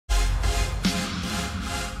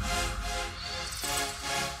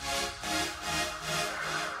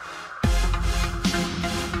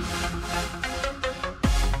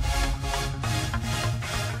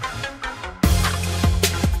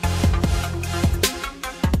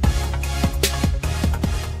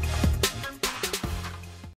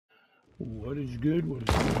good? What is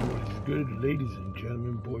good? What is good? Ladies and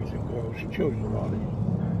gentlemen, boys and girls, children of all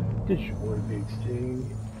ages. This is your boy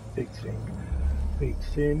Big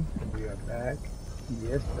Sin, and we are back,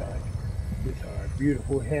 yes back, with our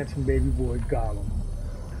beautiful, handsome baby boy Gollum,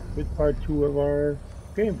 with part 2 of our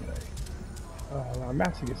gameplay. Our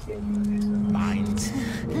Masochist gameplay. So. Mind.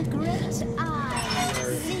 The great eye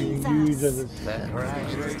sees Used as us. a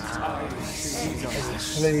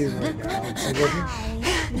slave right now. The great eye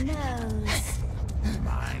knows.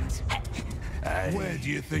 Where do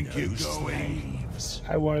you think you're going?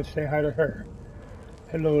 I want to say hi to her.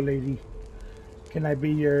 Hello, lady. Can I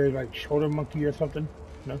be your, like, shoulder monkey or something?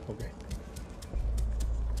 No? Okay.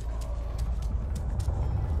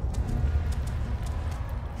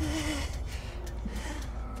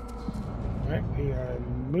 Alright, we are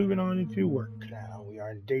moving on into work now. We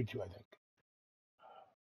are in day 2, I think.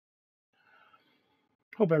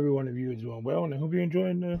 Hope every one of you is doing well, and I hope you're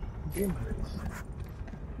enjoying the gameplays.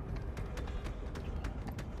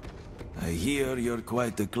 I hear you're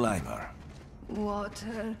quite a climber.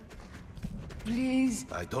 Water. Please.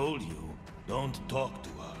 I told you, don't talk to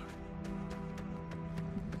her.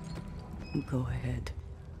 Go ahead.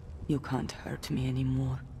 You can't hurt me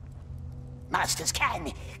anymore. Masters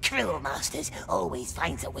can. Cruel masters always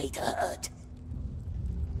finds a way to hurt.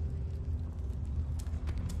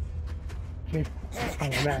 Okay,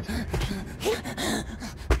 I'm a master.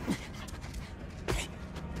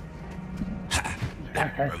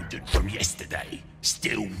 Rodent from yesterday,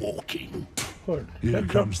 still walking. Good. Here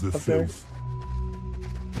comes the filth.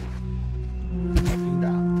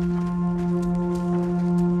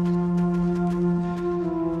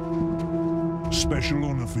 Special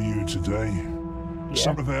honor for you today. Yeah.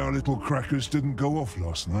 Some of our little crackers didn't go off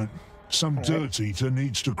last night. Some dirt eater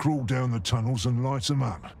needs to crawl down the tunnels and light them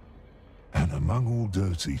up. And among all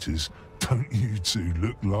dirt eaters, don't you two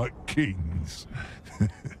look like kings?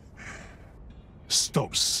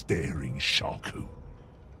 Stop staring, Shaku.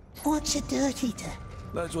 What's a dirt eater?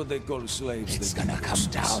 That's what they call slaves. It's gonna come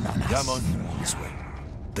down on us. Come on, this way.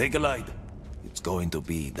 Take a light. It's going to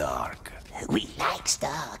be dark. We likes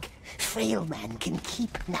dark. Frail man can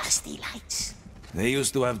keep nasty lights. They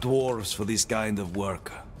used to have dwarves for this kind of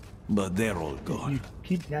work, but they're all gone.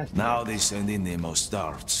 Keep nasty. Now they send in their most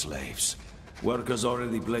starved slaves. Workers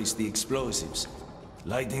already placed the explosives.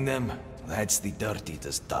 Lighting them, that's the dirt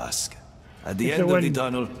eater's task. At the end of the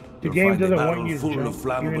tunnel, the you'll game find a doesn't barrel want you to full of jump,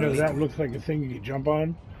 flammable even though that liquid. looks like a thing you can jump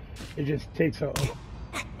on. It just takes a... Oh,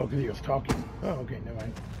 because he was talking. Oh, okay, never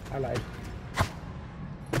mind. I lied.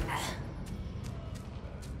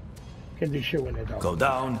 Can do shit when they're talking. Go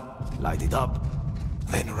down, light it up,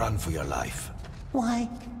 then run for your life. Why?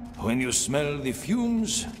 When you smell the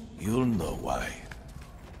fumes, you'll know why.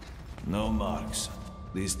 No marks.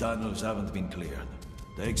 These tunnels haven't been cleared.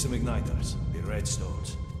 Take some igniters, the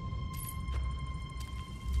redstones.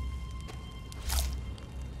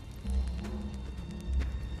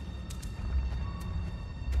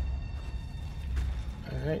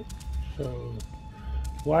 Alright, so...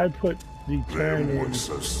 Why put the turn in... Everyone's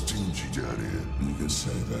so stingy down here. You can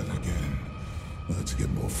say that again. Let's get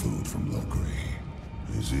more food from Lokri.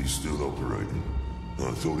 Is he still operating?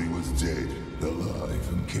 I thought he was dead. Alive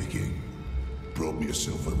and kicking. Brought me a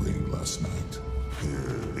silver ring last night.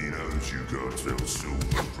 Yeah, he knows you can't tell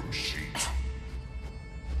silver from sheet.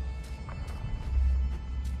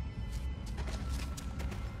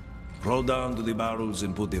 Roll down to the barrels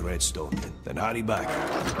and put the redstone in. Then hurry back.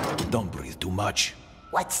 Don't breathe too much.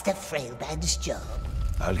 What's the frail man's job?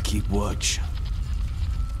 I'll keep watch.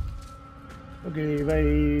 Okay,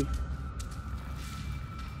 bye.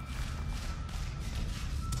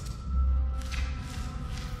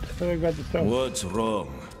 So I got the stuff. What's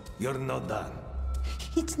wrong? You're not done.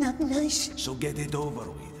 It's not nice. So get it over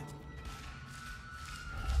with.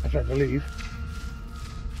 I tried to leave.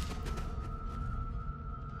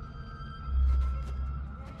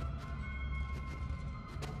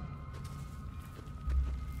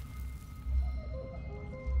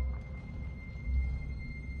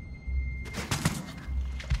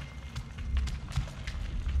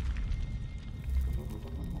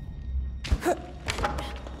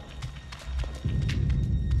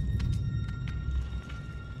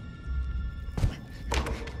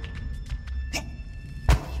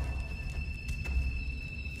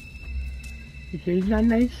 Okay, is that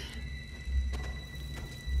nice?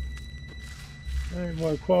 Alright,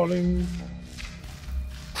 more crawling.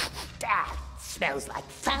 Ah, smells like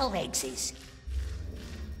foul eggs.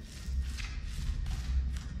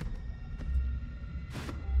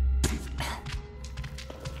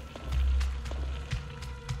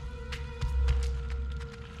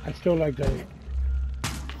 I still like the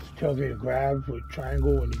tells me to grab with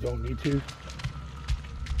triangle when you don't need to.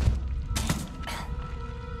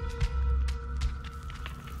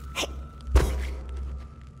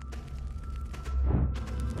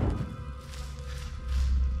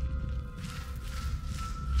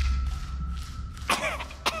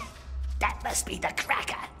 That must be the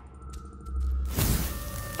cracker.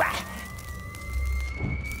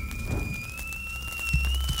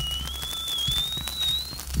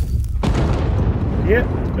 Yeah,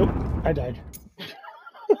 nope, I died.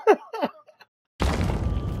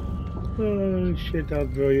 Oh shit, that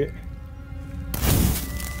was brilliant.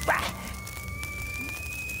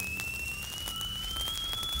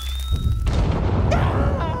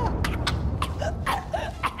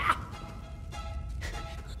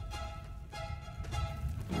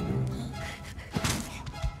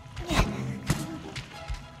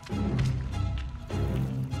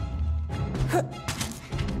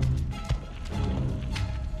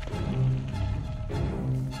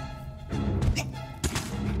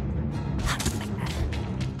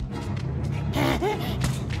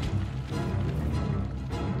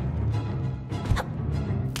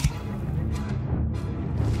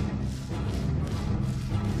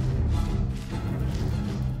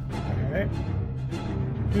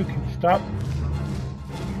 You can stop.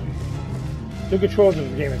 The controls of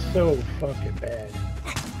this game is so fucking bad.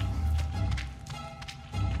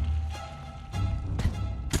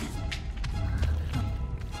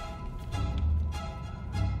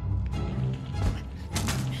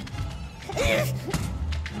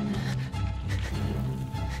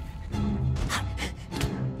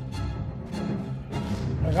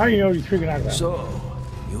 Like, how do you know what he's freaking out about? So,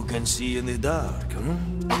 you can see in the dark, huh?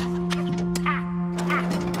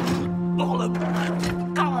 Do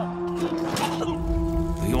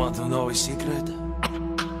you want to know a secret?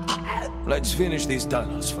 Let's finish these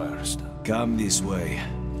tunnels first. Come this way.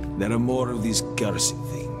 There are more of these cursed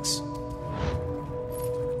things.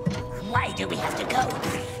 Why do we have to go?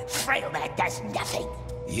 Frailman does nothing.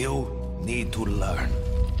 You need to learn.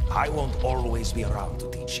 I won't always be around to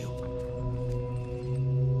teach you.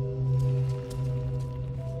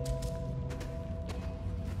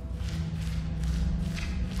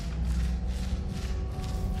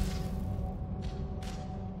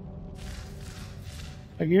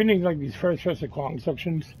 Like even in like these first clawing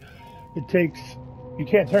sections, it takes, you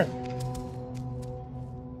can't turn.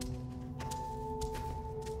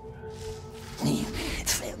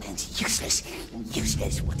 Frailman's useless.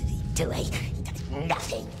 Useless. What did he do? He does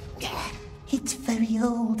nothing. It's very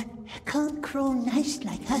old. Can't grow nice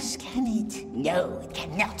like us, can it? No, it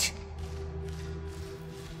cannot.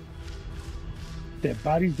 Dead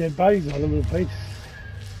bodies all over the place.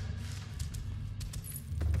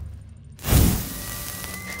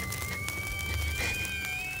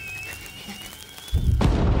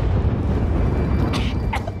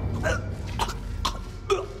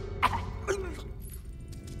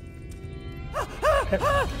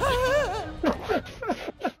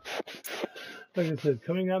 Like I said,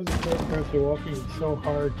 coming out of the first person walking is so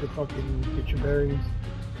hard to fucking get your bearings.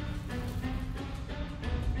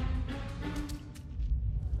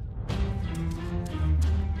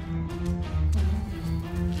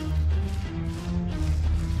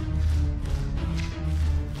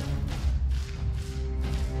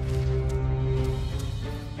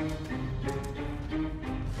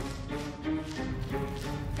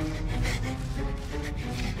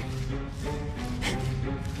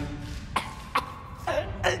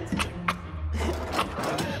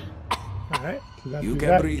 You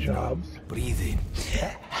can breathe now. Breathe in.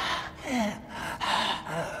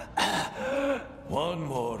 One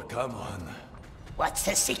more, come on. What's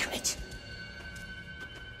the secret?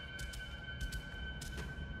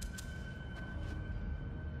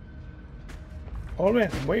 Oh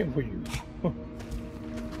man, I'm waiting for you.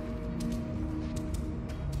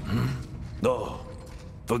 No,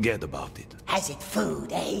 forget about it. Has it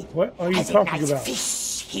food, eh? What are you Has talking it nice about?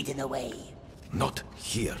 fish hidden away? Not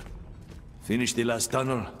here. Finish the last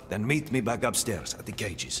tunnel, then meet me back upstairs at the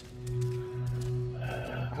cages.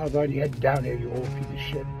 I was already heading down there, you old piece of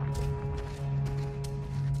shit.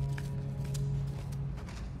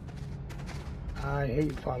 I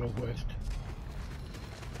hate Final Quest.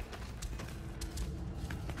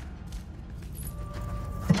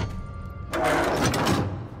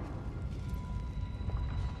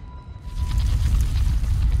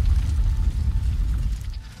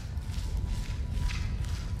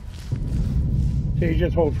 So you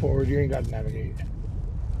just hold forward, you ain't got to navigate.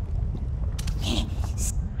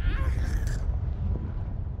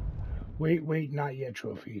 Wait, not yet,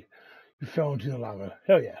 trophy. You fell into the lava.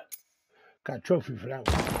 Hell yeah. Got a trophy for that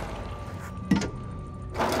one.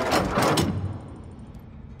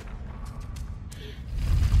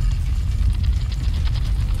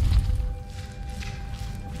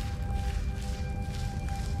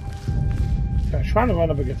 trying to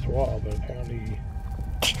run up against the wall, but apparently...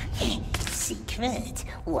 Secret?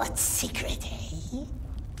 What secret, eh?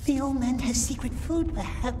 The old man has secret food,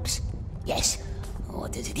 perhaps? Yes.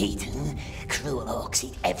 What does it eat? Huh? Cruel orcs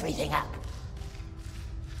eat everything up.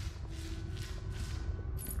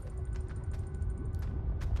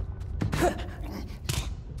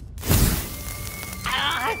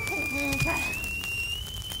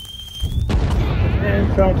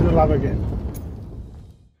 And fell into the lava again.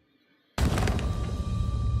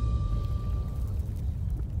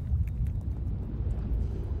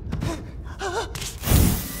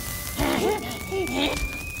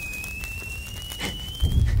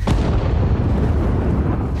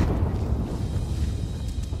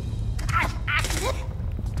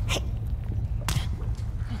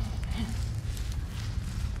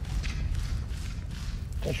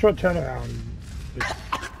 A short turnaround is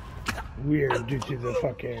weird due to the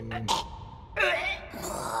fucking...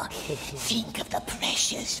 Oh, think of the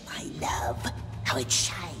precious, my love. How it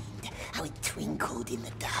shined, how it twinkled in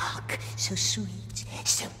the dark. So sweet,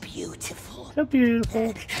 so beautiful. So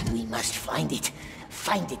beautiful. And we must find it.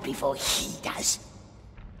 Find it before he does.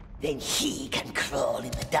 Then he can crawl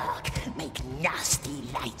in the dark, make nasty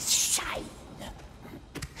lights shine.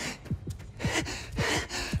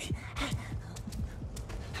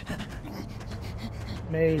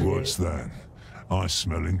 Maybe. What's that? I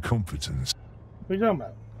smell incompetence. What are you talking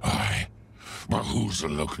about? Aye, but who's the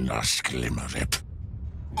looking last glimmer it?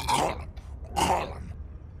 Gollum.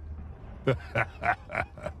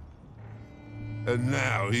 And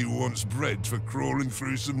now he wants bread for crawling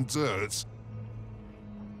through some dirt.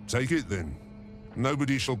 Take it then.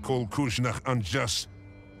 Nobody shall call Kushnach unjust.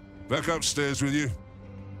 Back upstairs with you.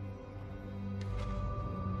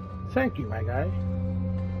 Thank you, my guy.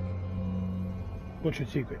 What's your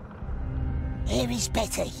secret? There is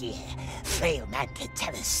better here. Frail man can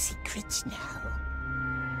tell us secrets now.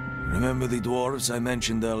 Remember the dwarves I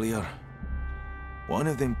mentioned earlier? One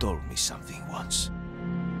of them told me something once.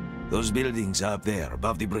 Those buildings up there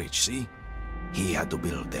above the bridge, see? He had to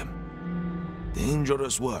build them.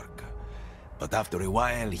 Dangerous work. But after a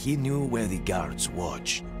while, he knew where the guards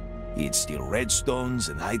watched. He'd steal redstones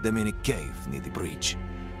and hide them in a cave near the bridge.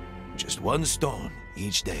 Just one stone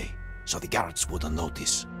each day, so the guards wouldn't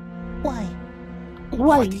notice. Why?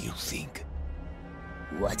 What do you think?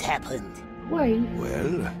 What happened? Why?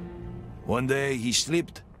 Well, one day he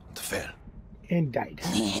slipped and fell. And died.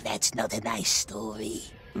 That's not a nice story.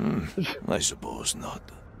 I suppose not.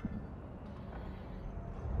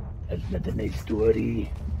 That's not a nice story.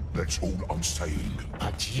 That's all I'm saying.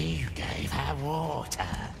 But you gave her water.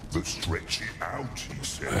 The stretch it out, he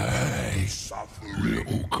said. Hey, Suffering.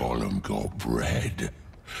 little Gollum got bread.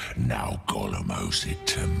 Now Gollum owes it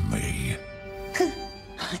to me.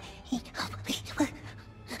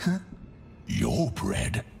 Your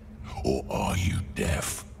bread? Or are you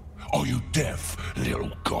deaf? Are you deaf,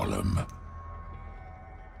 little Gollum?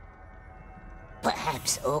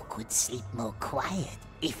 Perhaps Orc would sleep more quiet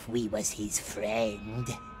if we was his friend.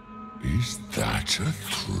 Is that a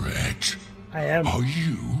threat? I am. Are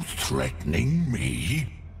you threatening me?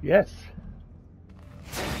 Yes.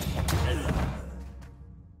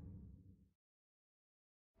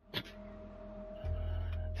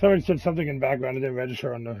 Somebody said something in the background. It didn't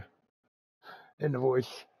register on the in the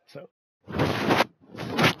voice. So.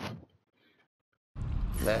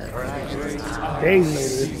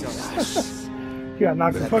 Days later. You got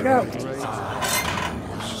knocked the fuck out.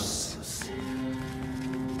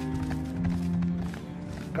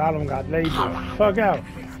 Gollum got laid the fuck out.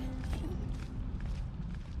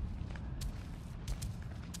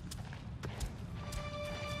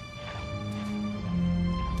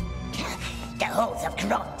 The holes have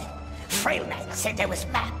grown. Frailman said there was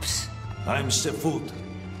maps. I'm Sefut.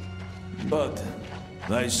 But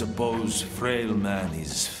I suppose Frail Man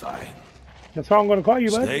is fine. That's how I'm gonna call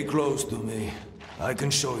you, bud. Stay close to me. I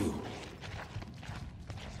can show you.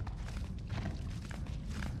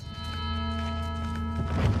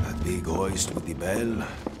 That big hoist with the bell,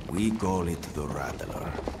 we call it the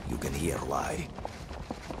Rattler. You can hear why.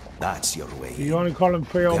 That's your way. You only call him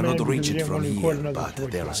Frail Man Cannot because reach you it didn't want from to record here, another but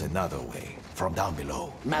voice there's line. another way, from down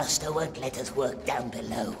below. Master won't let us work down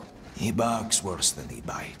below. He barks worse than he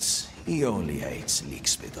bites. He only hates leek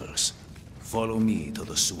spittles. Follow me to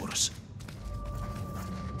the sewers.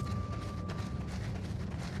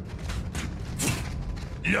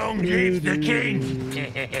 Long live the king!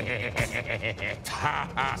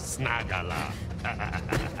 Snagala.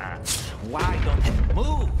 Why don't you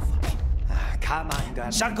move? Come on,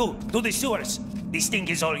 guys. Sharku, to the sewers. This thing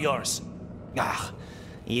is all yours. Ah,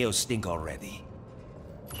 you stink already.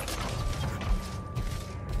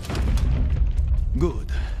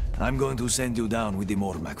 Good. I'm going to send you down with the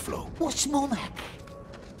Mormac flow. What's Mormac?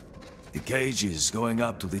 The cage is going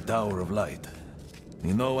up to the Tower of Light.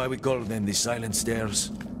 You know why we call them the Silent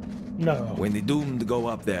Stairs? No. When the doomed go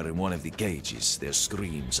up there in one of the cages, their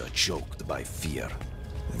screams are choked by fear.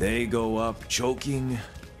 They go up choking,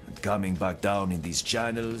 and coming back down in these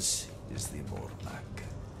channels is the Mormac.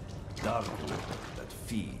 Dark water that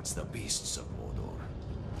feeds the beasts of Mordor.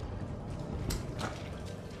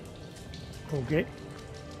 Okay.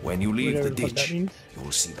 When you leave Whatever the the fuck that ditch, means. you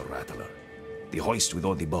will see the Rattler. The hoist with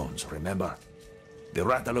all the bones, remember? The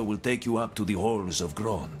Rattler will take you up to the halls of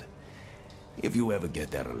Grond. If you ever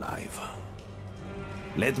get there alive.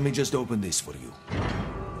 Let me just open this for you.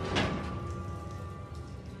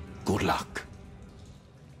 Good luck.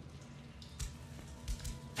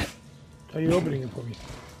 Are you opening it for me?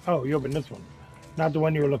 Oh, you opened this one. Not the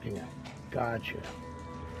one you were looking at. Gotcha.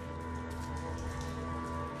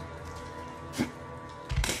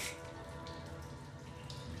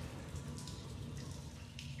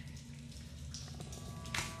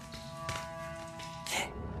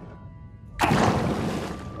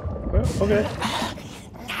 Well, okay.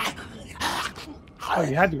 Oh,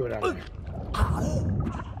 you had to go down there.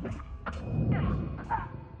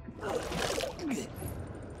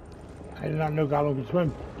 I did not know Gollum could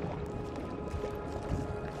swim.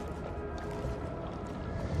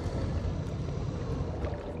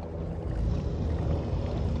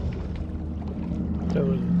 There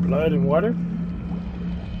was blood and water?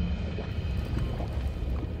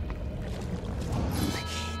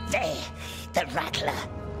 There, the Rattler.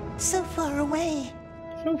 So far away.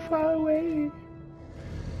 So far away.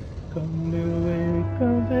 Come away,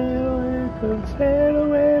 come sail away, come sail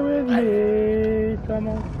away with me. Come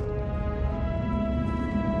on.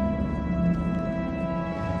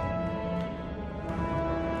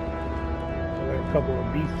 A couple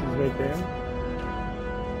of beasts right there.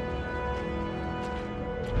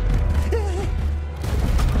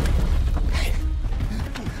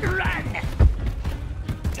 Run!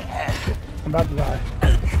 I'm about to die.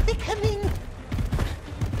 They're coming!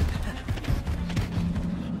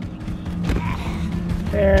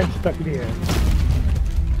 And stuck in the air.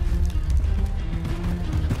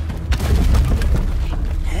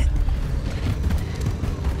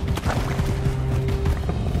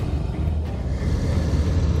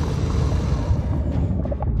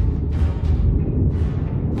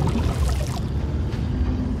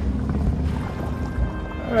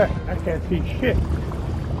 Alright, I can't see shit.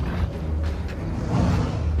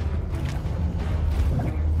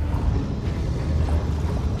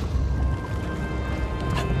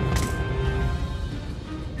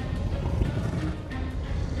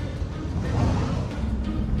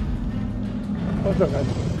 What's up, guys?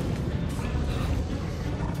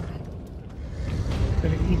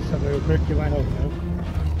 Gonna eat something real quick, you might help me out.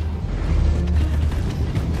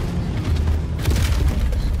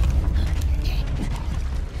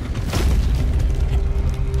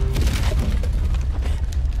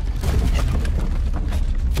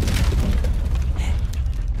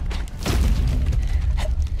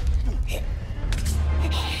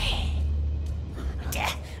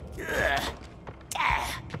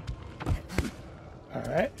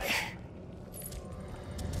 Alright.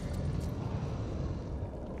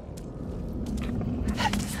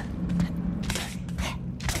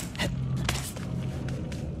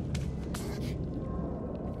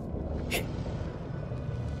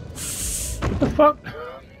 What the fuck?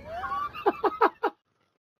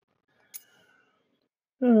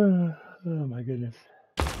 Oh my goodness.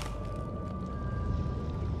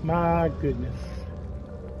 My goodness.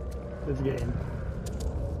 This game.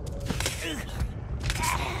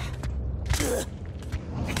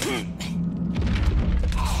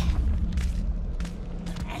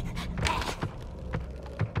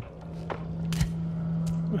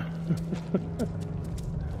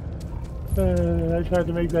 I tried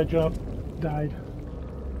to make that jump, died.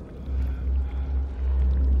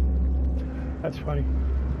 That's funny.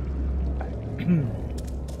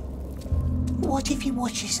 What if he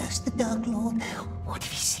watches us, the Dark Lord? What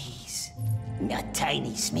if he sees? Not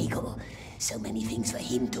tiny Smeagol. So many things for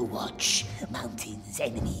him to watch. Mountains,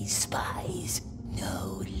 enemies, spies.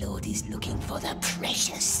 No, Lord is looking for the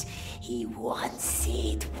precious. He wants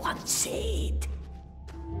it, wants it.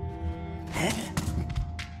 Huh?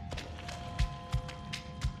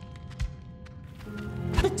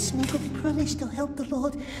 But Smeagol promised to help the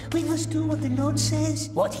Lord. We must do what the Lord says.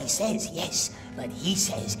 What he says, yes. But he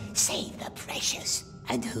says, save the precious.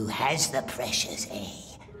 And who has the precious,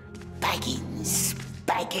 eh? Baggins.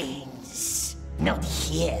 Baggins. Not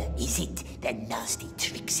here, is it? The nasty,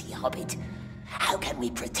 tricksy hobbit. How can we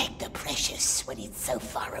protect the precious when it's so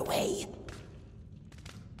far away?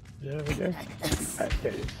 Yeah, over there. Alright,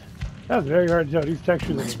 there it is. That's very hard to tell. These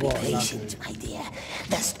textures Must of be the wall are not patient, my dear.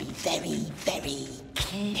 Must be very, very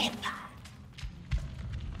clever.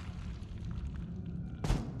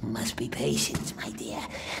 Must be patient, my dear.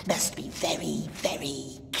 Must be very,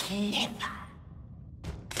 very clever.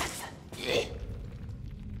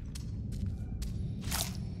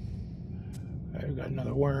 Alright, we got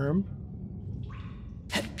another worm.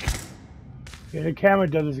 Yeah, the camera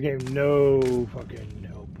does this game no fucking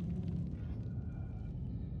help.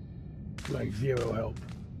 Like zero help.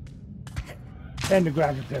 And the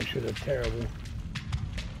graphic textures are terrible.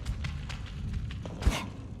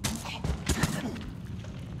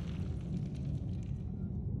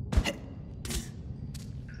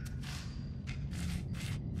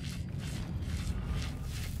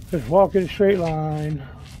 Just walk in a straight line.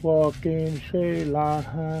 Walk in a straight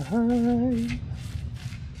line.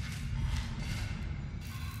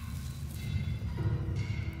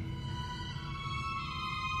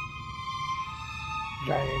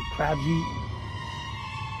 Giant crabsy.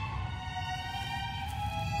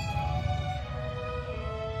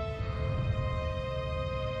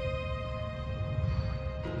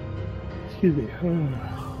 Excuse me.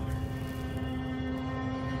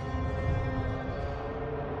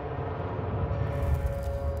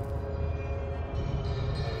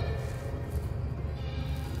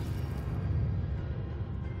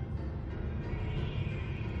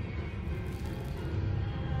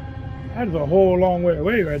 That's a whole long way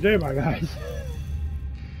away right there, my guys.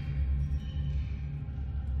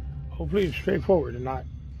 Hopefully it's straightforward and not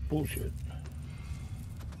bullshit.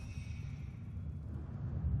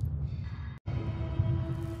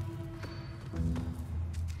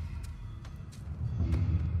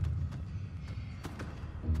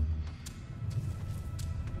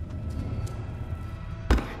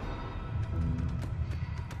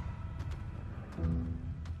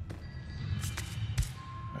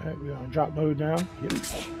 Alright, we're on drop mode now. Yep.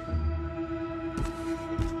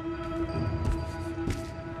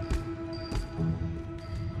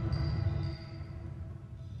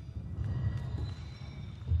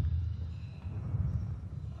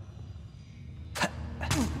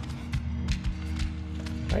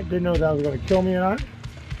 I didn't know that was going to kill me or not.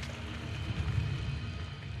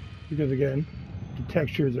 Because again, the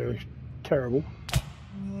textures are terrible.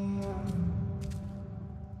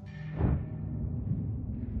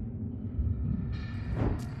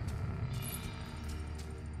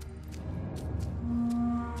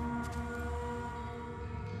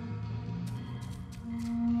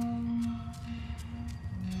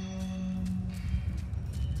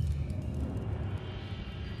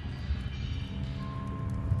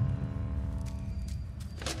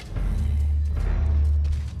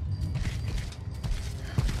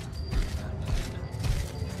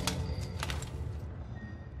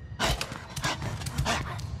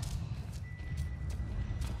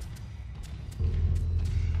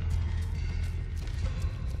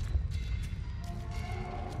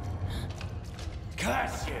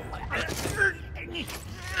 Curse you!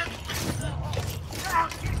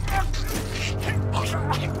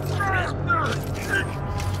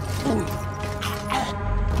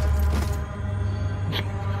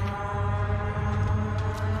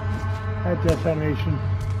 That detonation.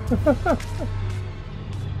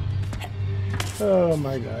 Oh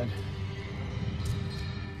my god.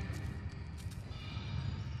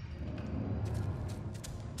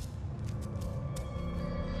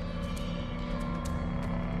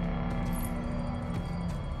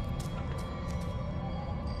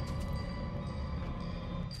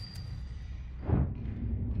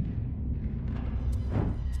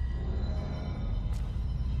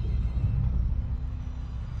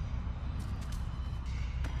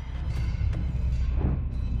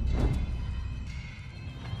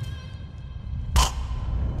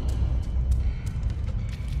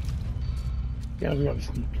 Yeah, we got to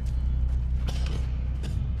sneak.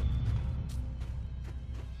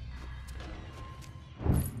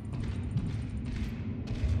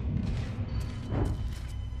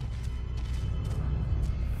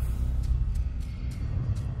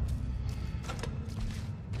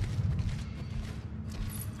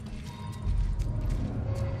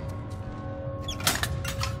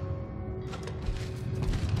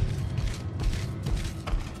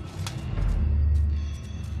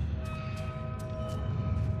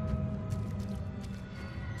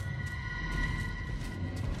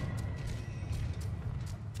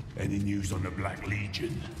 Any news on the Black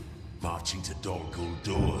Legion? Marching to Dol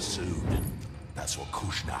Guldur soon. That's what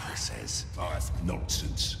Kushnach says. Oh, that's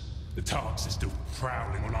nonsense. The Tarks are still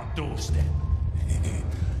prowling on our doorstep.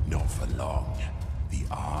 Not for long. The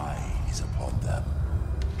eye is upon them.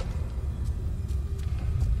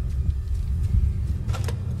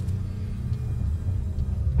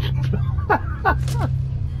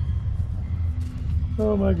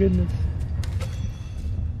 Oh my goodness.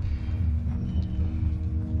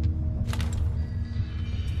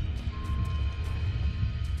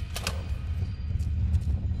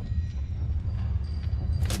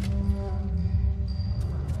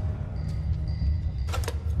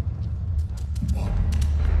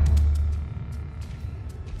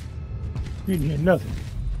 You didn't hear nothing.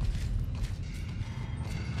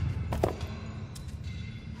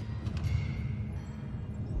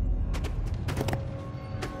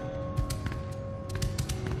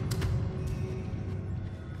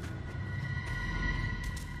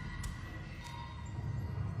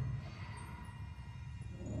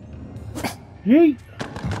 Yeet!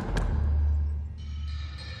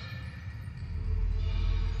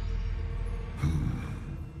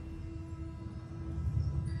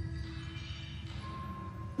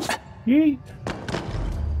 Yeet!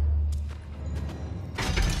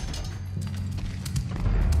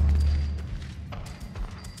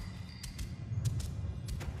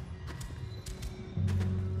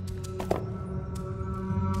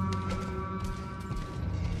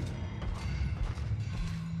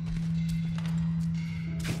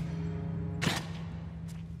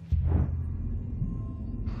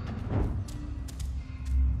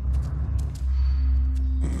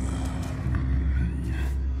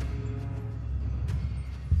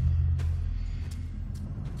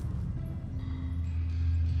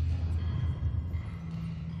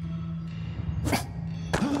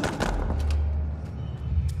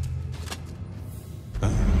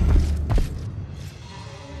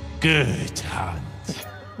 Good hunt.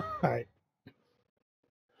 All right.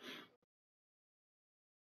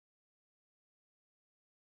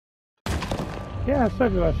 Yeah, I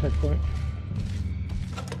started the last checkpoint.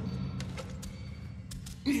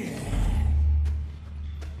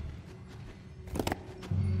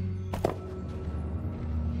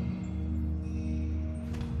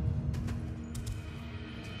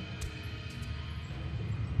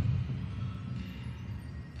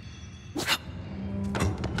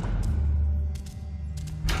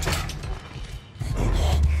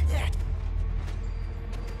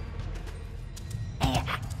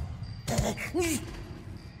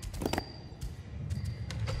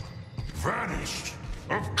 Vanished,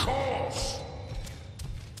 of course.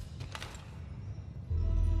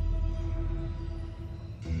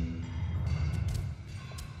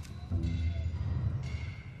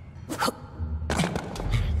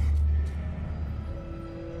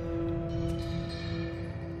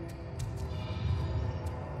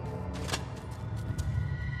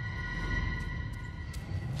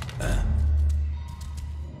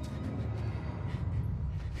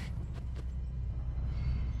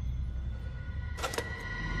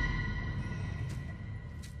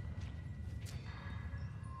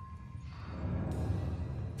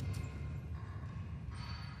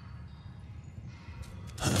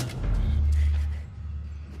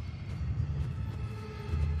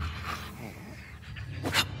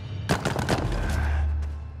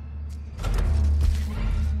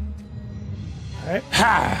 Alright.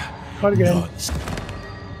 Cut again. Nuts.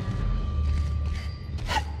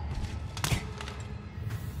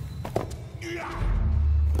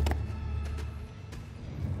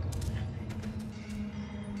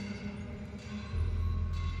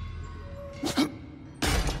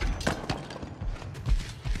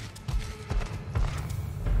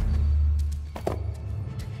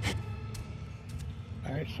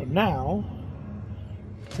 Alright, so now,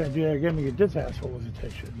 gotta do that again to get this asshole's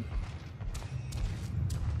attention.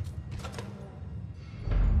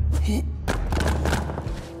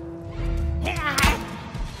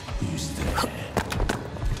 Who's there?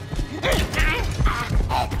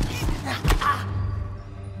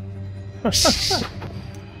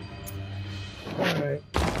 Alright.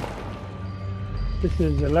 This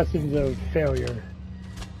is the lessons of failure.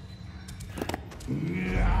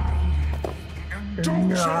 Don't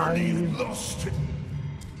tell me you lost it.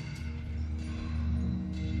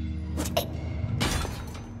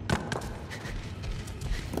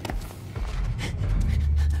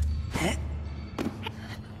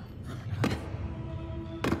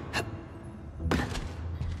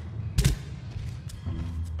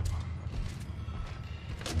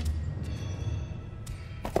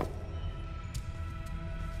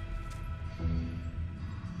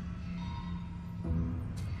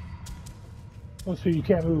 Oh, so you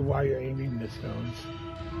can't move while you're aiming the stones.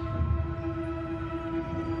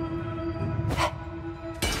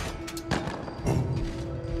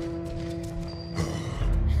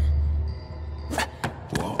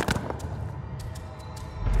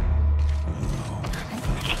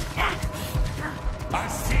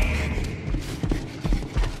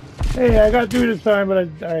 Hey, I got through this time,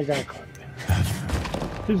 but I got caught.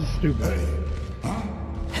 This is stupid.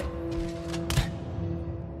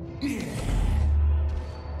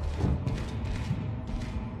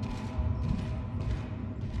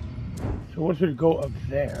 So what should it go up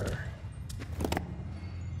there?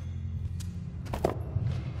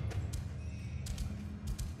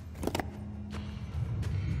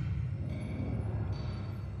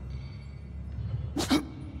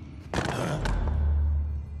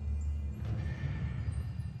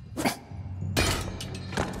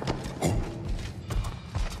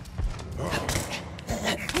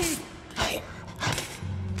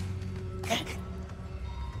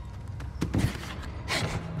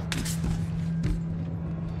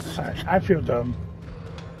 I feel dumb.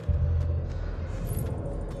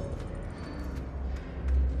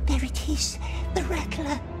 There it is, the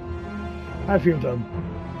rattler. I feel dumb.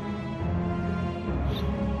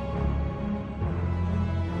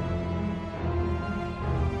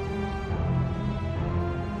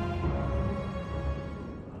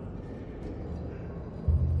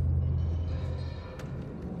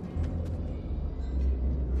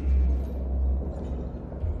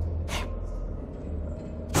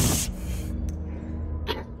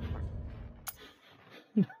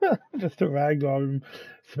 Just a ragdoll him,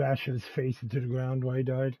 smashing his face into the ground while he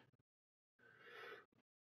died.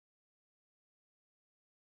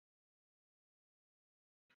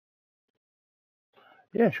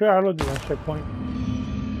 Yeah, sure, I'll do that checkpoint.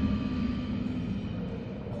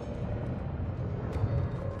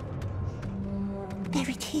 There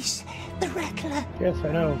it is, the rattler. Yes,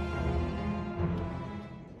 I know.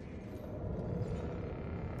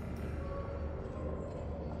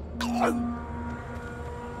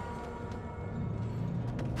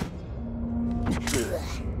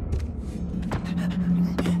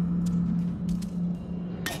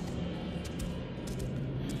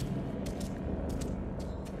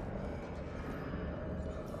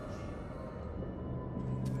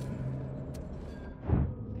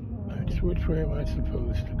 Which way am I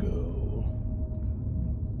supposed to go?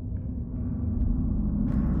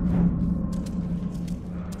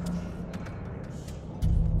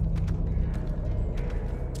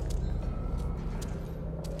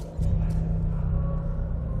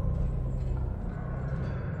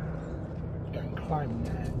 Gotta climb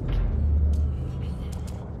that.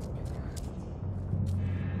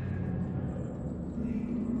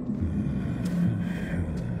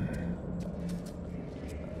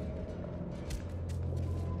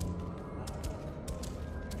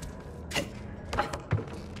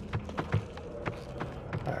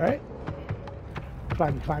 Alright.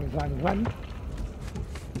 Climb.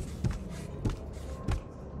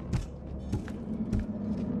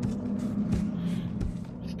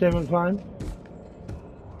 Stem and climb.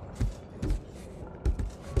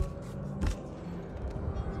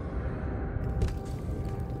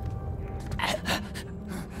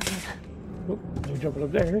 Oh, no jumping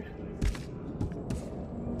up there.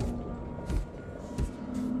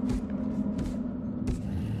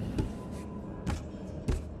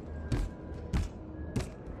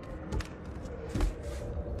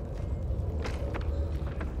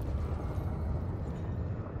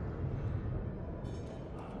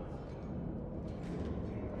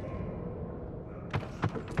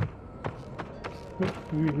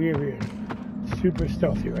 We're super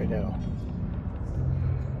stealthy right now.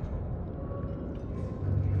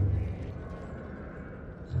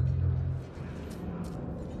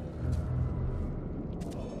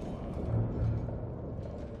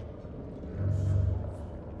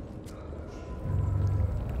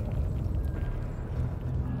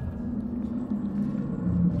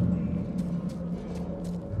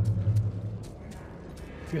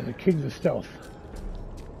 You're the kings of stealth.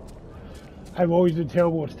 I've always been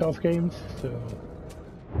terrible at stealth games, so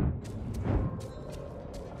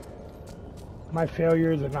my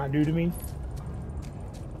failures are not new to me.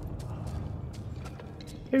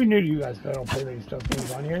 Maybe new to you guys, but I don't play many stealth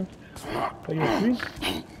games on here. But yes, me?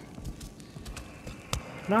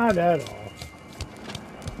 Not at all.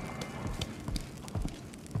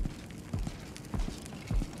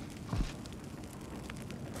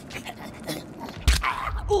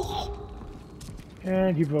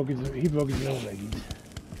 And he broke his own leggings.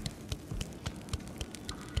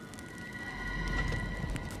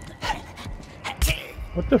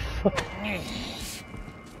 What the fuck?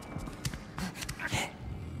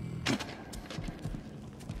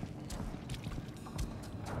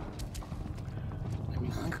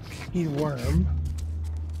 He's worm.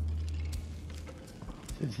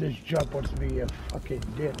 Since this jump wants to be a fucking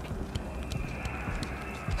dick.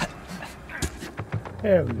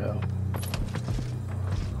 There we go.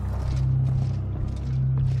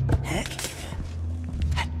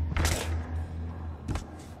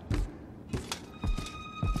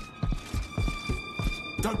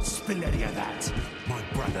 Don't spill any of that. My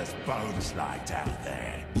brother's bones lie down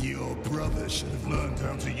there. Your brother should have learned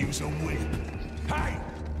how to use a whip. Hey!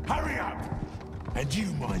 Hurry up! And you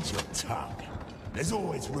mind your tongue. There's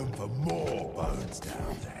always room for more bones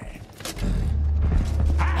down there.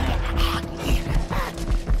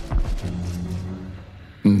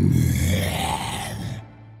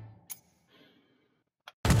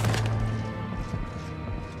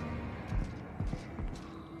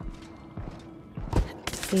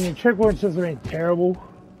 The checkpoint system ain't terrible.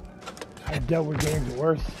 I've dealt with games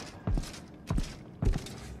worse.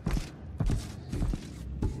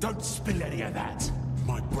 Don't spill any of that.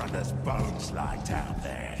 My brother's bones lie down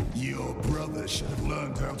there. Your brother should have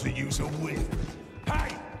learned how to use a whip.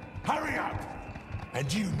 Hey! Hurry up!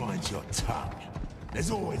 And you mind your tongue.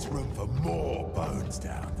 There's always room for more bones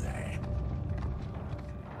down there.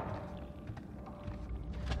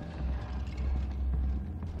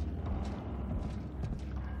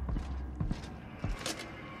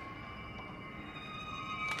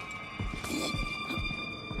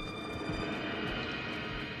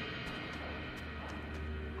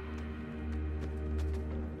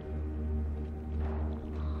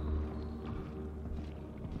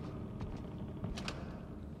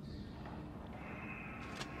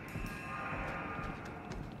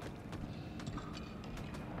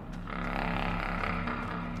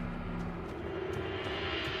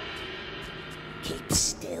 Keep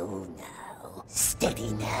still now. Steady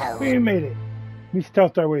now. We made it. We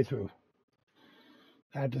stealthed our way through.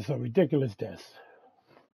 After some ridiculous deaths.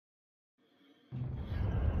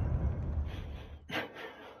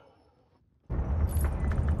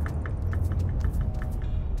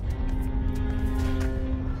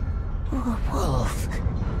 Wolf.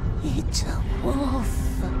 It's a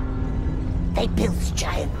wolf. They built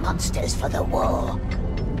giant monsters for the war.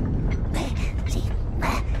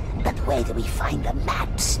 But where do we find the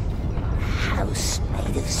maps? House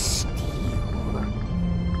made of steel.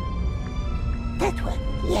 That one,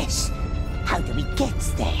 yes. How do we get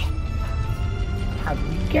there? How do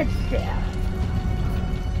we get there?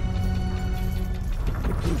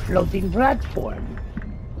 It's a floating platform.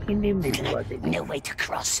 In the middle of it. No way to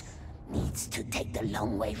cross. Needs to take the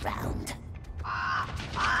long way round.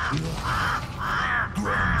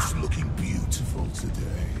 Grom's looking beautiful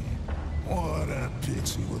today. What a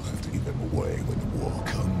pity we'll have to give him away when the war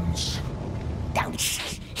comes. Down.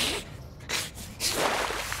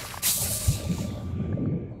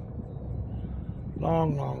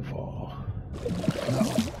 Long, long fall.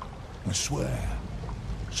 No, I swear.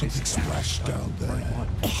 Something splashed down there.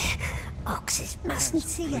 Oxes mustn't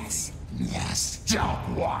see us. Stop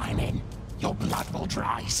whining. Your blood will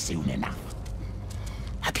dry soon enough.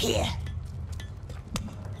 Up here.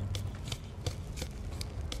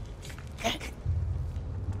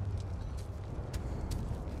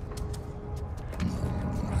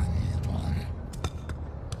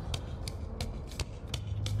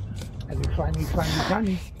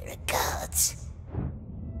 Funny. Regards.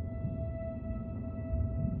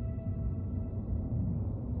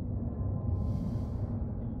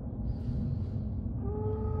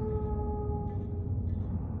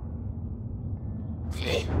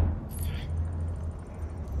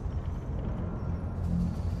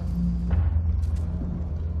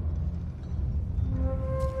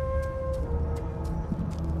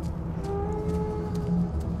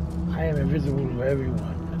 I am invisible to everyone.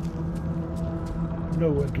 No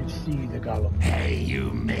one can see the Gollum. Hey, you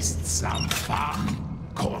missed some fun.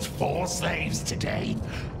 Caught 4 slaves today.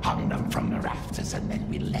 Hung them from the rafters and then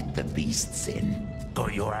we let the beasts in.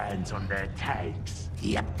 Got your hands on their tags.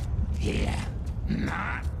 Yep. Here.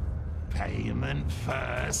 Nah. Payment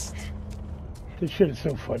first. This shit is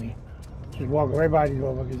so funny. Just walking right by these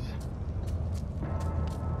motherfuckers.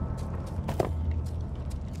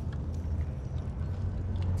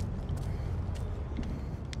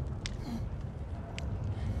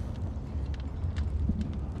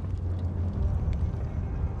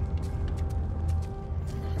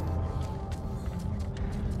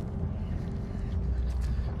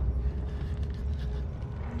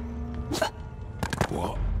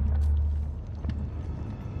 What?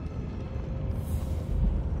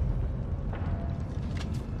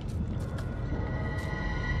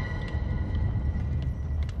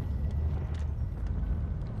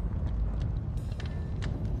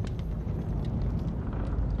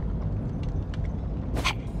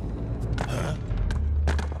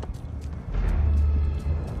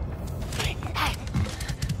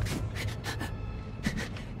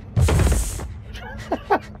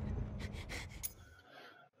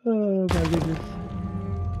 Oh my goodness.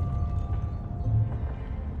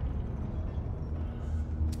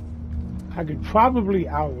 I I could probably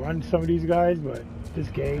outrun some of these guys, but this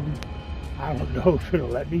game, I don't know if it'll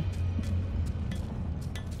let me.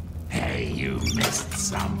 Hey, you missed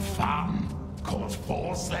some fun. Caught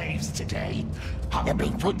 4 slaves today. The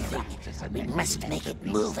big wood thing. We must make it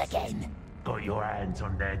move again. Got your hands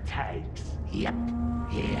on their tags? Yep.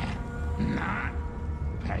 Here. Nah.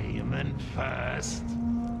 Payment first.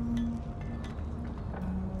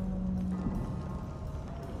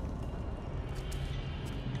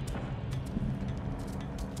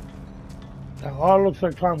 Now all looks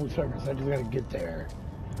like Carnival Circus. I just gotta get there.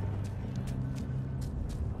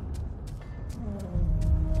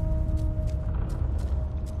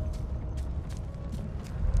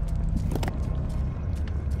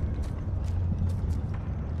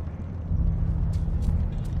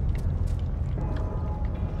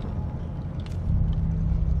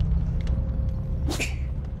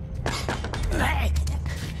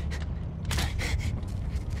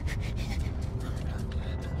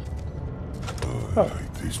 Oh,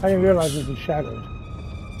 I didn't realize it was shadowed.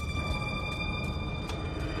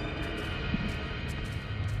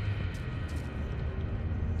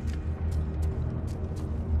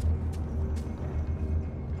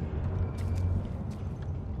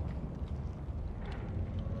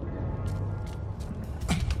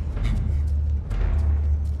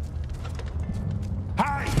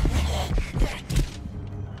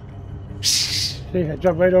 See, I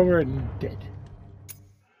jumped right over it and did.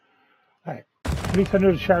 Alright. At least I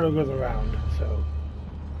know the shadow goes around, so.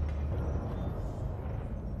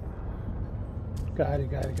 Got it.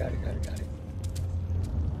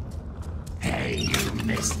 Hey, you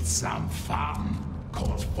missed some fun.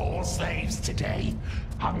 Caught 4 slaves today.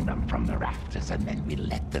 Hung them from the rafters and then we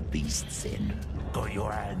let the beasts in. Got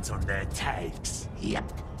your hands on their tags?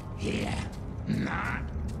 Yep. Here. Nah.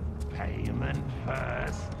 Payment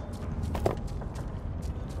first.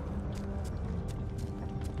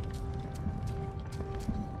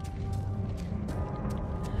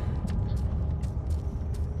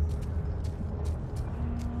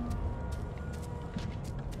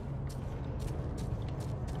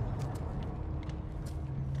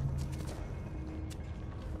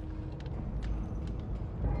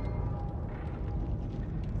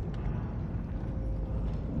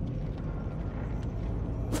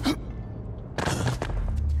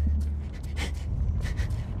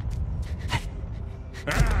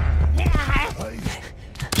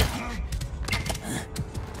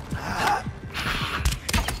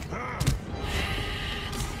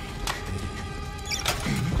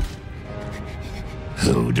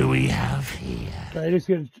 Who do we have here? Did I just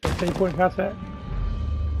get a save point past that?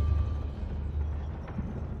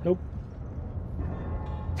 Nope.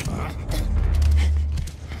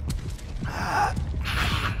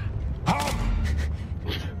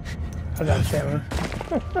 I got a stamina.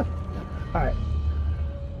 Alright.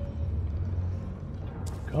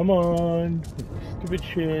 Come on. Stupid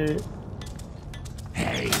shit.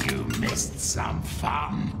 Hey, you missed some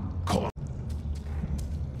fun. Caught.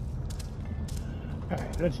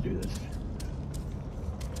 Alright, let's do this.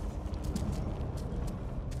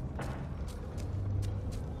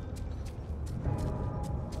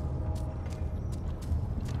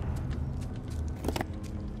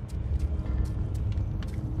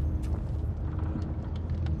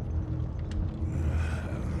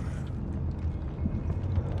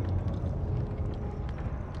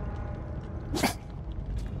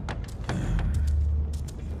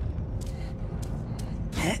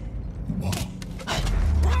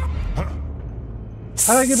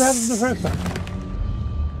 How did I get past it the first time?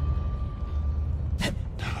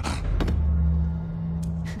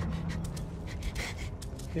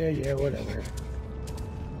 Yeah, whatever.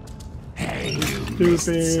 Hey,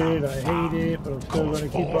 Stupid, I hate it, but I'm still gonna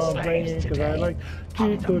keep on playing because I like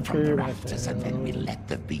to torture myself. And then we let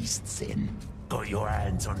the beasts in. Got your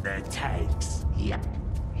hands on their tags? Yep.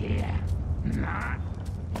 Here. Nah.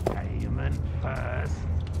 Payment first.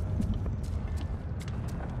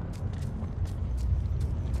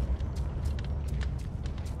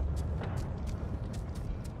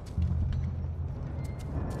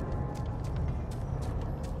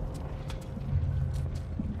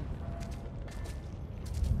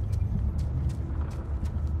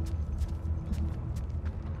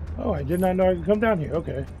 Oh, I did not know I could come down here.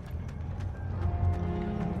 Okay.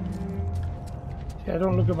 See, I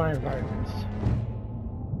don't look at my environments.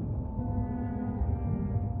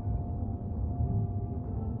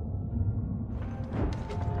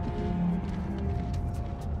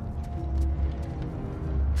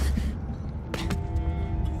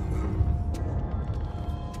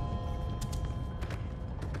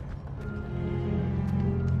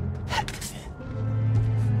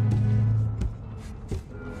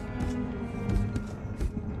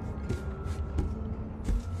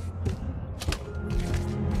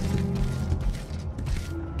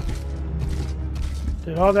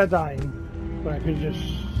 Did all that dying, but I could just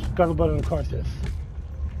scuttlebutt on the carcass.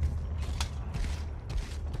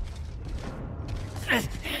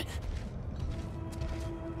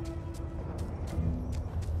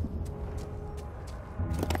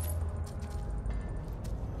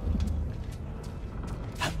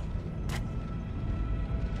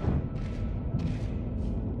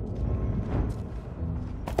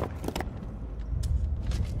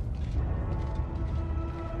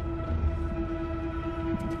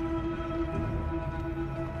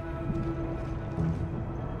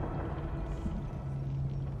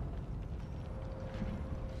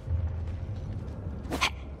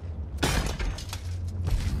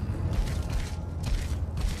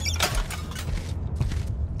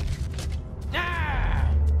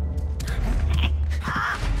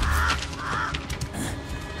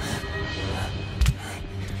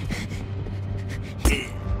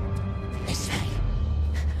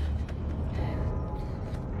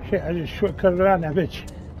 Shit, I just shortcut around that bitch.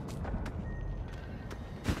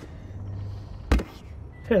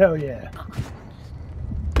 Hell yeah.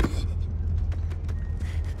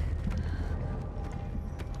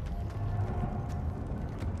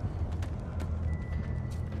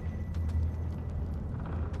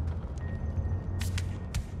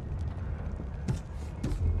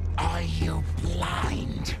 Are you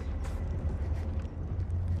blind?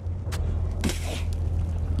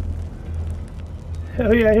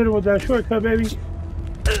 Hell yeah, I hit him with that shortcut, baby.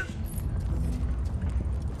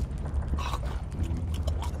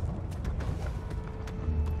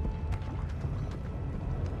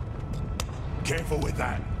 Careful with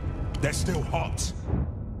that. They're still hot.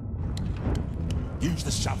 Use the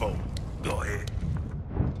shovel. Got it.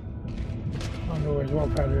 I don't know where his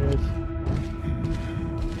one powder is.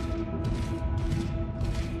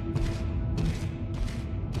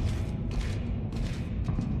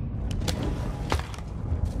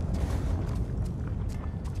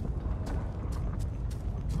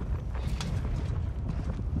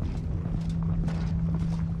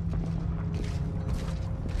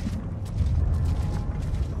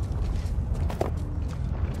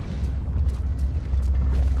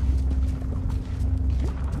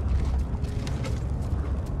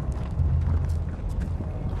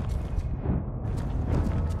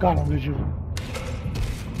 Got him, did you?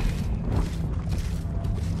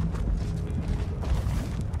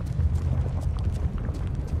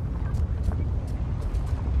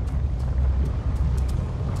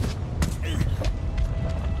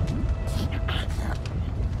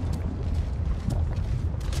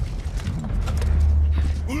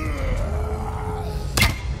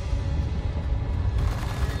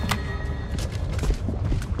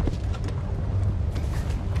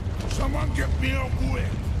 Someone get me a whip.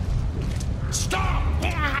 Stop!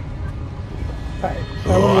 Alright,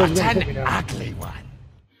 so I What wonder where it's gonna put me an now. ugly one.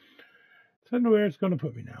 So I know where it's gonna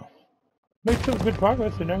put me now. Make some good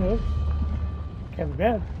progress in there, can't be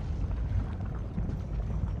bad.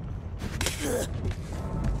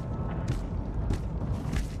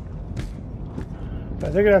 I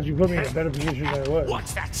think it actually put me in a better position than it was.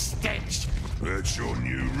 What's that stench? That's your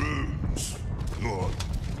new rooms. God,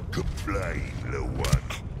 complain, little one.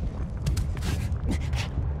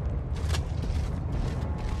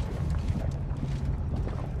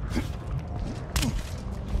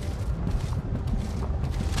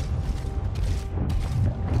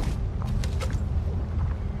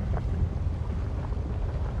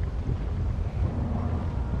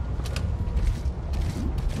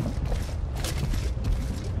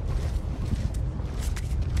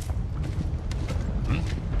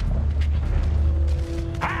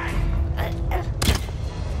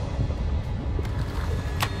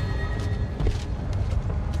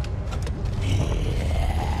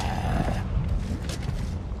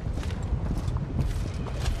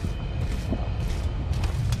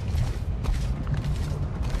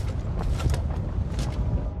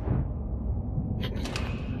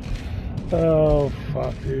 Oh,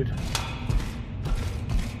 fuck, dude.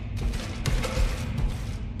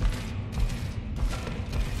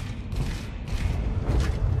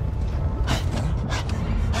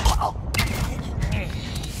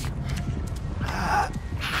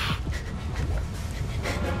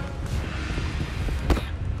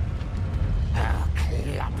 I'll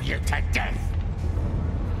club you to death.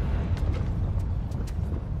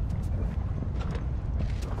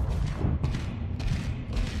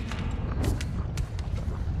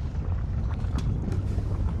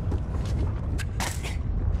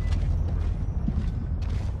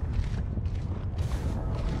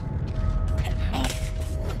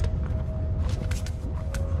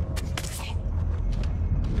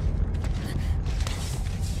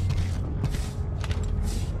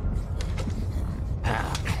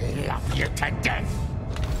 to death.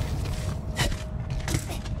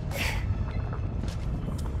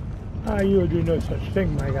 Ah, you will do no such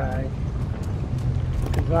thing, my guy.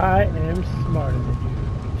 Because I am smarter than you.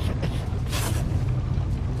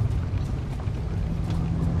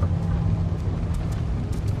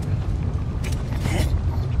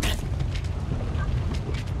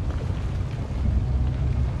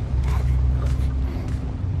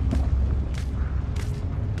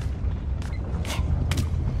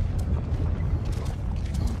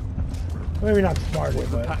 Maybe not smarter, What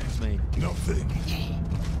do the but... patterns mean? Nothing.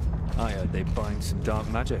 I heard they bind some dark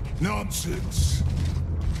magic. Nonsense.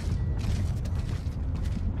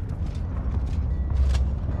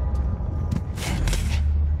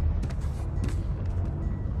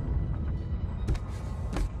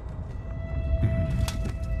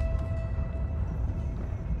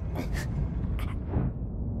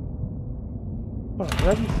 Oh, did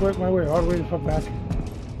I just work my way all the way the fuck back?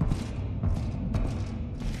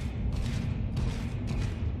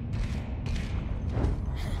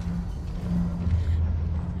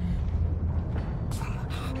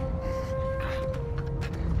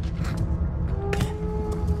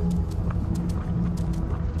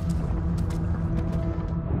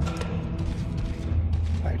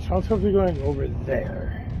 Alright, so I'm supposed to be going over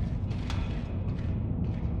there.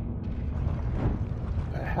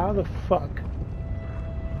 But how the fuck?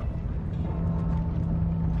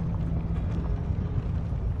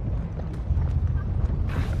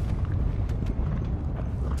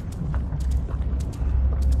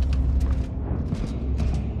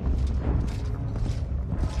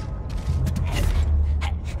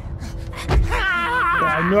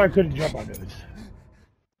 I knew I couldn't jump on those.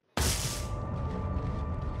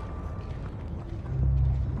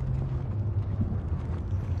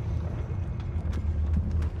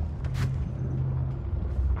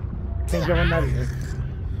 Can't jump on that either.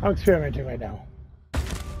 I'm experimenting right now.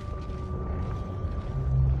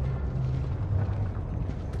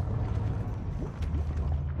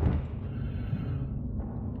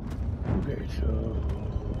 Okay,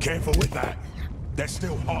 so... Careful with that. They're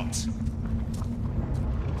still hot.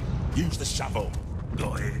 Use the shovel.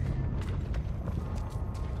 Go ahead.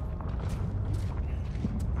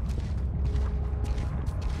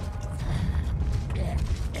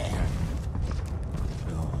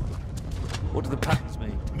 What do the patterns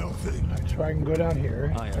mean? Nothing. Alright, so I can go down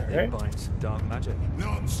here. I heard they bind some dark magic.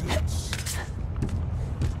 Nonsense.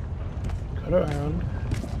 Cut around.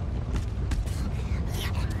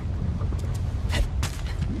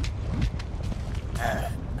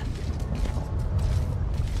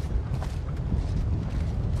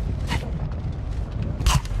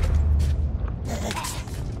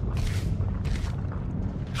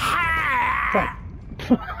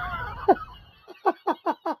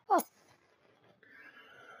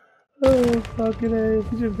 Oh, fucking A.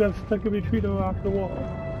 He just got stuck in between a rock and the wall.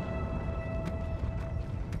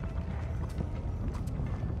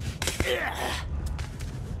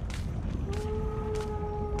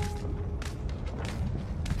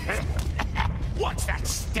 What's that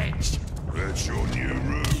stench? That's your new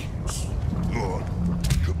rooms. Lord,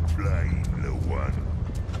 complain, little one.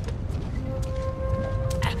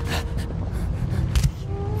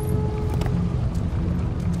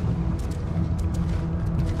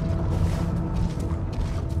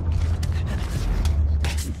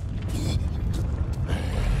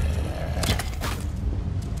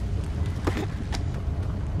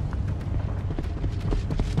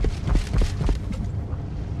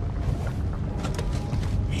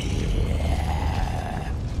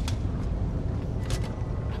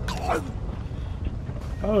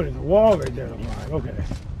 Oh, there's a wall right there. Okay.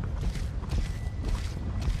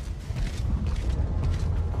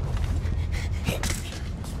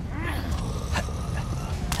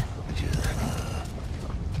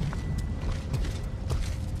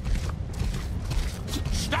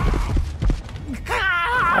 Stop!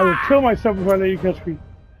 I will kill myself before I let you catch me.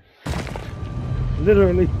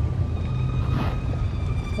 Literally.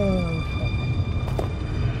 Oh, fuck.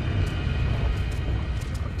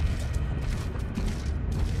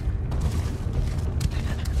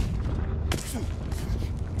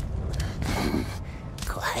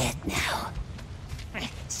 Quiet now.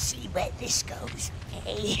 See where this goes,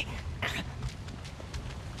 eh?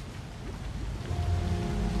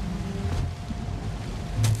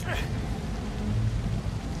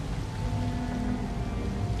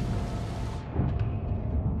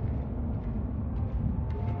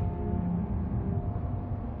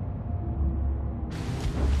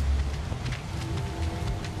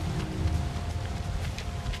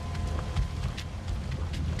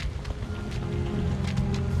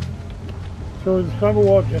 So is the climb a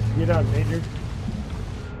wall just to get out of danger?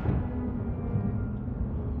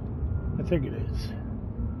 I think it is.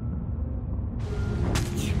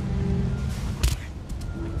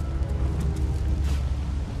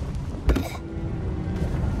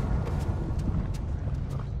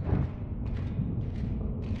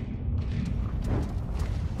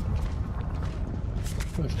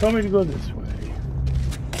 So it's telling me to go this way.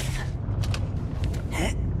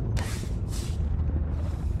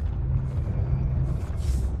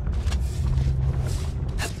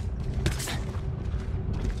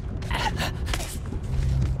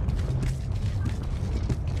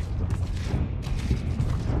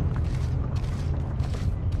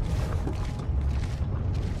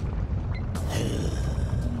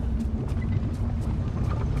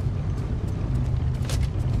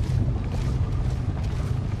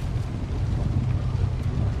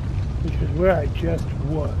 Where I just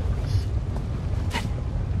was.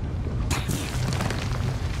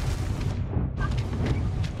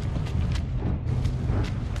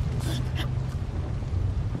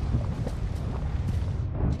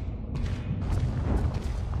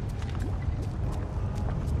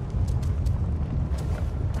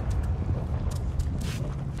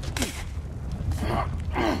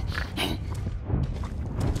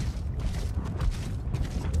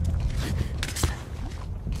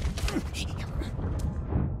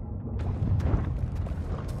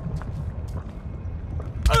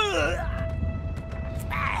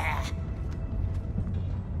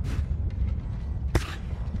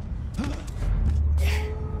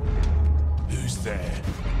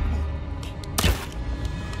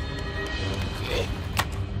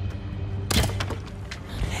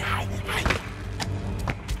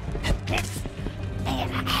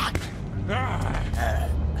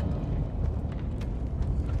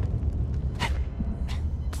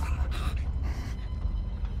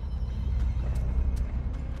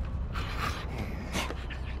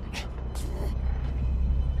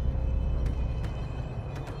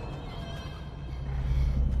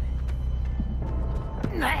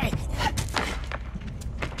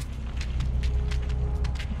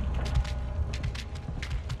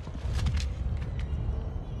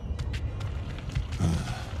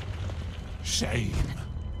 Shame.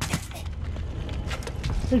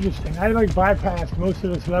 Interesting. I like bypassed most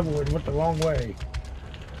of this level and went the wrong way.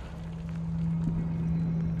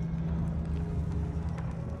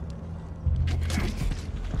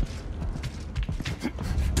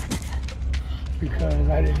 Because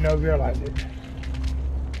I didn't realize it.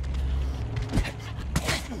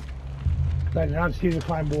 I did not see the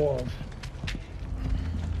climb walls.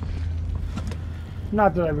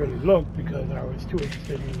 Not that I really looked because I was too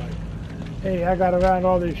interested in like, hey, I got around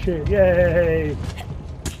all this shit. Yay!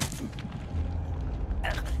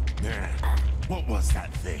 What was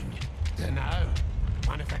that thing? Dunno.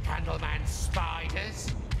 One of the Candleman's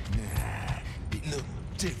spiders? Nah, it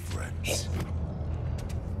looked different.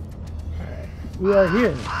 Alright, we are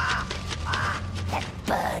here. That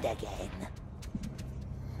bird again.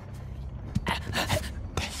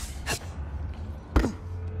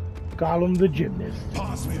 Gollum the gymnast.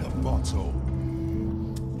 Pass me the bottle.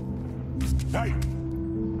 Hey!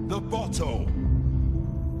 The bottle!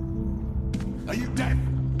 Are you deaf?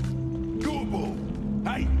 Gorbel!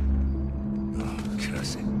 Hey! Oh,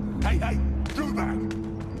 curse it. Hey, hey!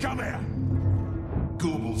 Drewback! Come here!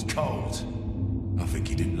 Gorbel's cold. I think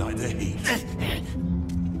he didn't like the heat.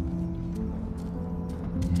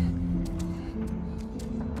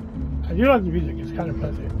 I do like the music, it's kind of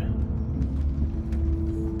pleasant.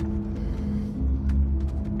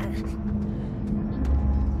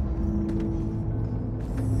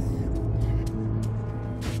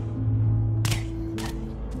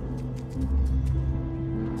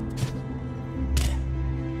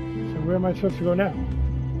 Where am I supposed to go now?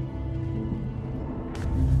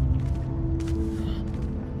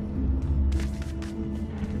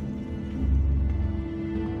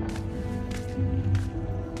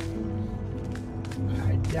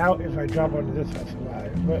 I doubt if I drop onto this I'll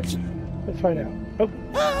survive, but let's find out. Oh!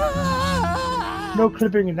 No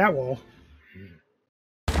clipping in that wall.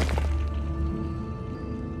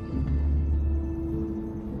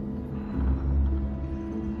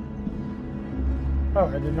 Oh,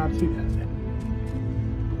 I did not see that.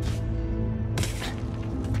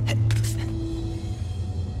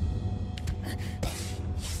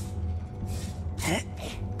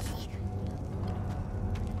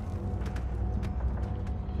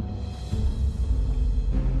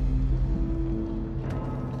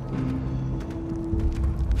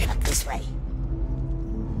 This way.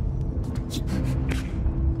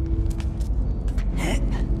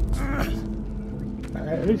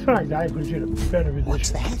 At least when I die, it puts you in a better position.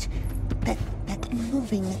 What's that? That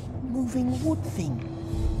moving wood thing.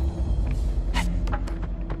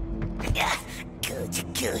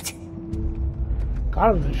 Good.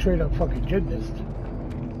 Gollum's a straight up fucking gymnast.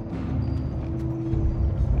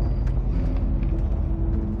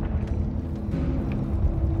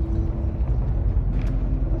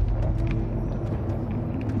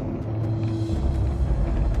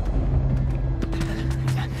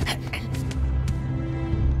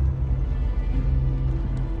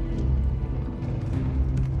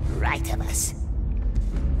 Right of us.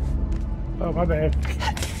 Oh, my bad.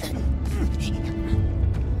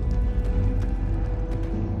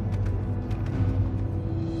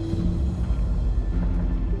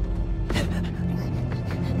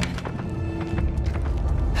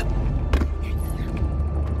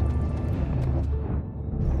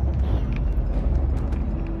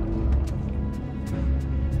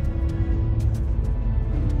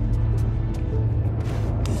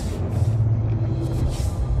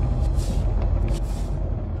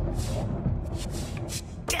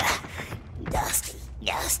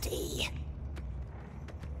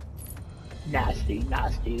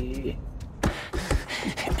 Nasty.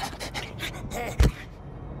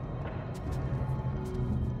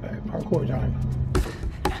 Alright, parkour time.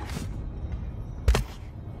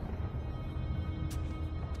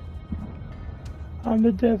 I'm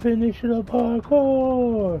the definition of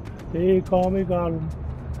parkour. They call me Gollum.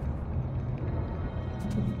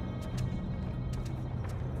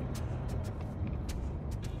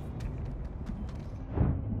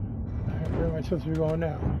 Alright, where am I supposed to be going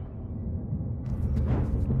now?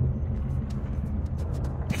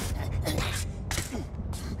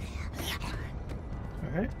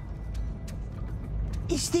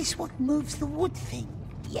 Is this what moves the wood thing?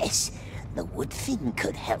 Yes, the wood thing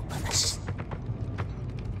could help us.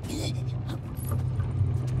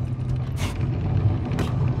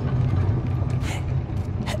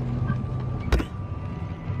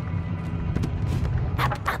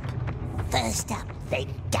 Up. First up, then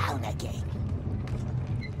down again.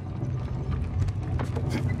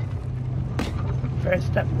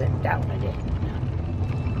 First up, then down again.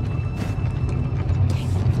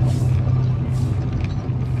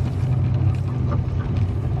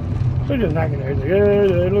 They're just hanging there. Like,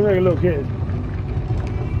 they look like a little kid.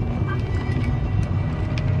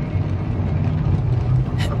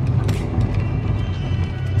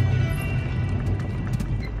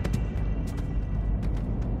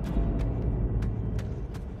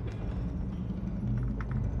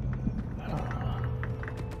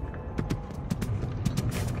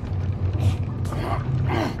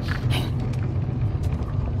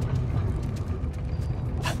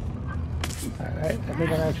 Alright, I think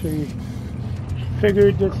I actually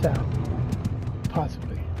figured this out.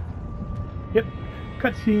 Possibly. Yep.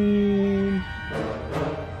 Cutscene.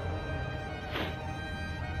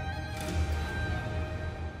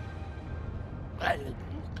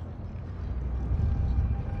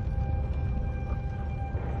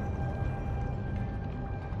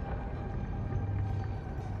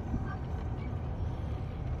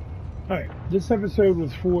 Alright, this episode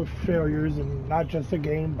was full of failures, and not just a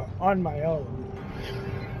game, but on my own.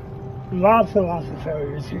 Lots of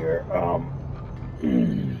failures here.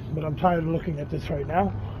 But I'm tired of looking at this right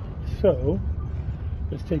now. So,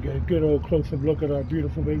 let's take a good old close-up look at our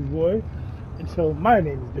beautiful baby boy. And so, my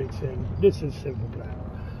name is Big Sin. This is Simple Black.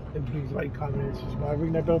 And please like, comment, and subscribe.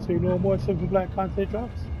 Ring that bell so you know more Simple Black content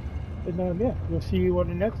drops. And yeah, we'll see you on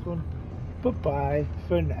the next one. Bye-bye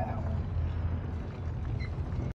for now.